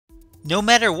No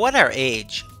matter what our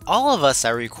age, all of us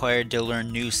are required to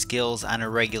learn new skills on a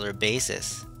regular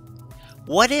basis.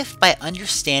 What if by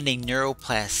understanding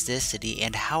neuroplasticity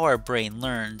and how our brain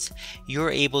learns, you're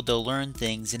able to learn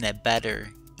things in a better,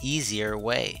 easier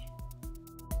way?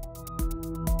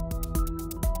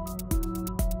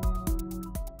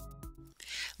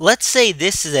 Let's say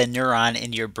this is a neuron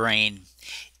in your brain.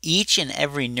 Each and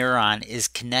every neuron is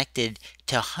connected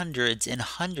to hundreds and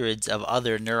hundreds of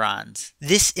other neurons.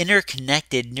 This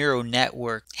interconnected neural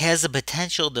network has the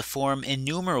potential to form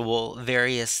innumerable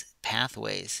various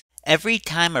pathways. Every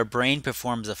time our brain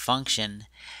performs a function,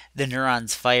 the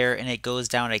neurons fire and it goes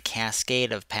down a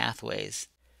cascade of pathways.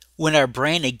 When our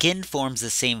brain again forms the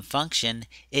same function,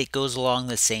 it goes along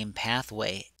the same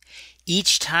pathway.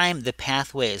 Each time the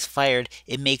pathway is fired,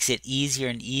 it makes it easier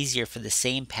and easier for the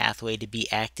same pathway to be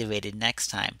activated next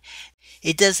time.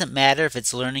 It doesn't matter if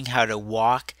it's learning how to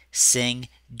walk, sing,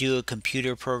 do a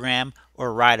computer program,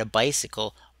 or ride a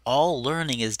bicycle. All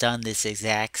learning is done this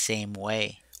exact same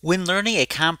way. When learning a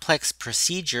complex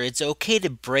procedure, it's okay to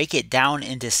break it down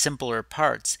into simpler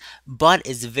parts, but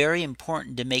it's very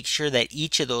important to make sure that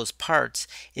each of those parts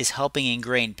is helping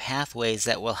ingrain pathways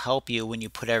that will help you when you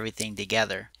put everything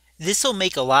together. This will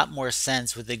make a lot more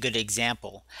sense with a good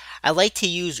example. I like to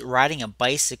use riding a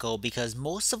bicycle because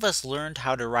most of us learned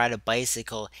how to ride a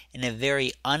bicycle in a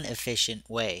very inefficient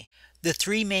way. The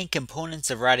three main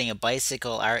components of riding a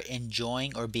bicycle are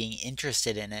enjoying or being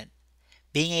interested in it,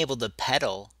 being able to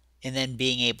pedal, and then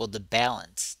being able to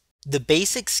balance. The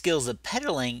basic skills of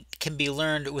pedaling can be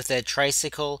learned with a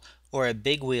tricycle or a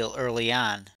big wheel early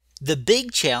on. The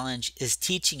big challenge is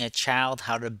teaching a child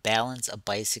how to balance a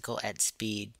bicycle at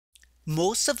speed.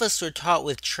 Most of us were taught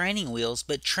with training wheels,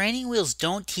 but training wheels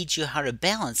don't teach you how to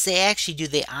balance. They actually do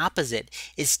the opposite.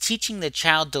 It's teaching the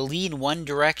child to lean one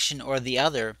direction or the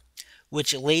other,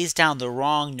 which lays down the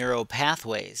wrong neural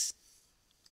pathways.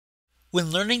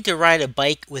 When learning to ride a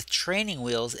bike with training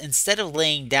wheels, instead of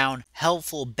laying down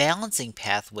helpful balancing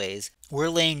pathways, we're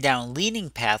laying down leaning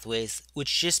pathways,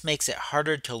 which just makes it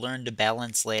harder to learn to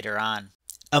balance later on.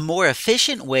 A more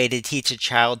efficient way to teach a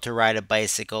child to ride a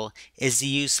bicycle is to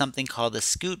use something called a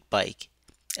scoot bike.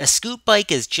 A scoot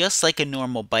bike is just like a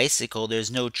normal bicycle.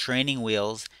 There's no training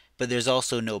wheels, but there's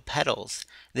also no pedals.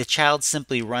 The child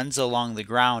simply runs along the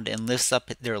ground and lifts up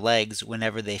their legs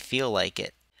whenever they feel like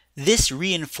it. This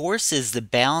reinforces the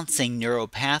balancing neural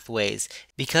pathways.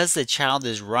 Because the child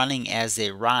is running as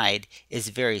they ride, it's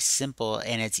very simple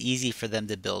and it's easy for them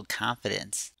to build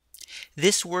confidence.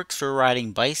 This works for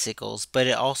riding bicycles, but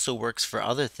it also works for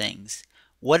other things.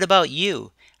 What about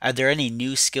you? Are there any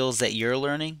new skills that you're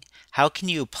learning? How can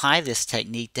you apply this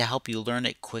technique to help you learn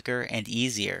it quicker and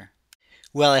easier?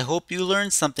 Well, I hope you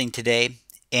learned something today,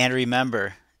 and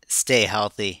remember, stay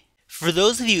healthy. For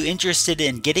those of you interested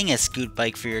in getting a scoot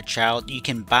bike for your child, you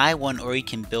can buy one or you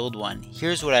can build one.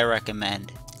 Here's what I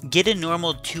recommend. Get a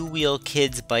normal two-wheel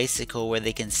kid's bicycle where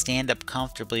they can stand up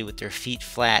comfortably with their feet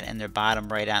flat and their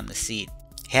bottom right on the seat.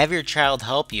 Have your child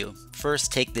help you.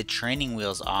 First, take the training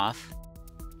wheels off.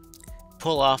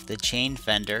 Pull off the chain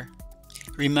fender.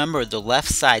 Remember, the left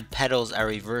side pedals are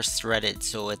reverse threaded,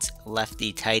 so it's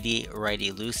lefty tighty,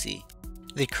 righty loosey.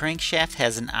 The crankshaft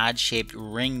has an odd-shaped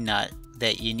ring nut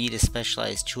that you need a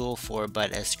specialized tool for,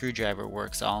 but a screwdriver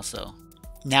works also.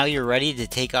 Now you're ready to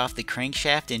take off the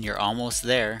crankshaft and you're almost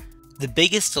there. The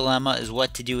biggest dilemma is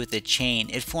what to do with the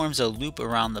chain. It forms a loop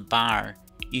around the bar.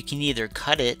 You can either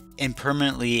cut it and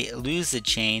permanently lose the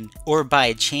chain, or buy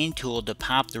a chain tool to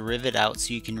pop the rivet out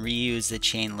so you can reuse the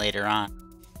chain later on.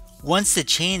 Once the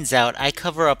chain's out, I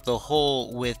cover up the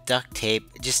hole with duct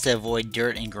tape just to avoid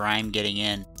dirt and grime getting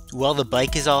in. Well, the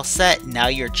bike is all set. Now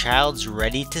your child's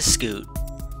ready to scoot.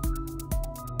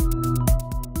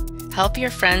 Help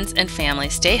your friends and family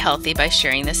stay healthy by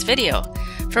sharing this video.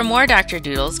 For more Dr.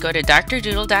 Doodles, go to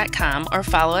drdoodle.com or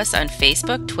follow us on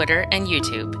Facebook, Twitter, and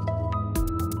YouTube.